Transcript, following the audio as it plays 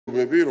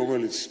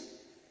რომელიც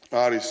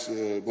არის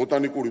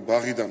ბოტანიკური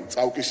ბაღიდან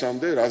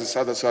წავკისამდე,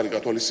 სადაც არის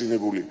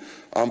გათვალისწინებული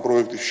ამ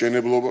პროექტის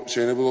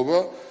მშენებლობა,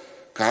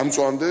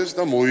 გამწვანდეს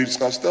და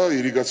მოირწყას და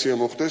ირიგაცია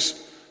მოხდეს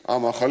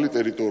ამ ახალი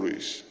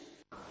ტერიტორიის.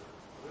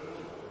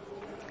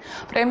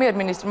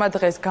 პრემიერ-მინისტრმა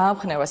დღეს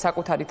გაამხნევა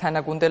საკუთარი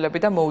თანაგუნდელები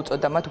და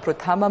მოუწოდა მათ უფრო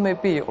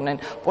თამამები იყვნენ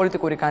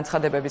პოლიტიკური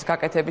განცხადებების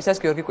გაკეთებისას.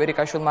 გიორგი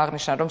კვირიკაშვილმა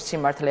აღნიშნა, რომ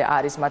სიმართლე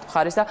არის მათ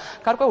მხარეს და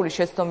გარკვეული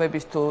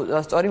შეცდომების თუ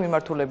სწორი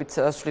მიმართულებით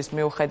სვლის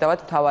მიუხედავად,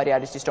 თავარი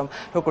არის ის, რომ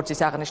როგორც ის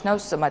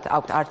აღნიშნავს, მათ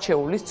აქვთ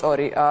არჩეული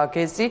სწორი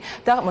გეზი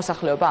და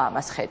მოსახლეობა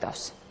ამას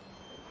ხედავს.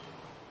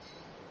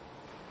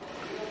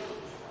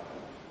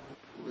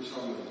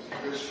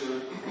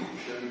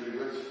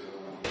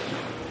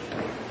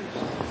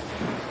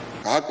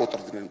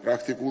 აკოტრდნენ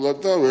პრაქტიკულად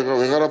და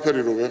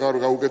ვეღარაფერი რომ ვეღარ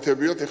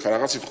გაუკეთებიათ, ეხლა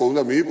რაღაც თქო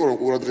უნდა მიიყო რომ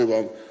ყურადღება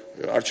ამ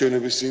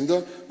არჩევნების წინ და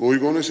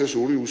მოიგონეს ეს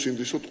ორი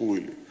უსინდისო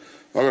ტყუილი.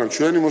 მაგრამ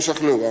ჩვენი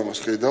მოსახლეობა ამას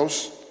ხედავს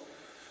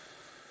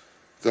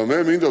და მე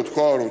მინდა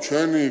ვთქვა, რომ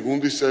ჩვენი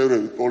გუნდის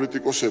წევრები,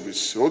 პოლიტიკოსებიც,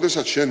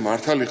 როდესაც შენ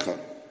მართალი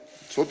ხარ,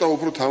 ცოტა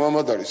უფრო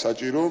თამამად არის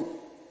საჭირო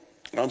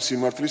ამ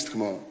სიმართლის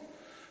თქმა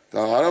და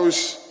არავის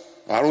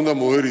არ უნდა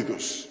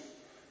მოერიდოს,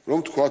 რომ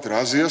თქვათ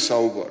რაზეა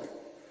საუბარი.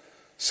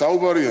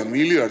 საუბარია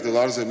მილიარდ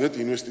ლარზე მეტ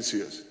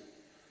ინვესტიციაზე.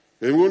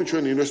 მე მგონი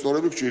ჩვენ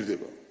ინვესტორები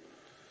გვჭირდება.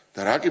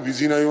 და რა კი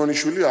ბიძინა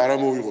ივანიშვილი არ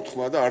ამოვიღოთ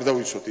ხმა და არ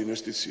დავიცოთ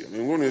ინვესტიცია. მე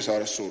მგონი ეს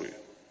არასწორია.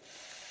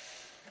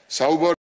 საუბარი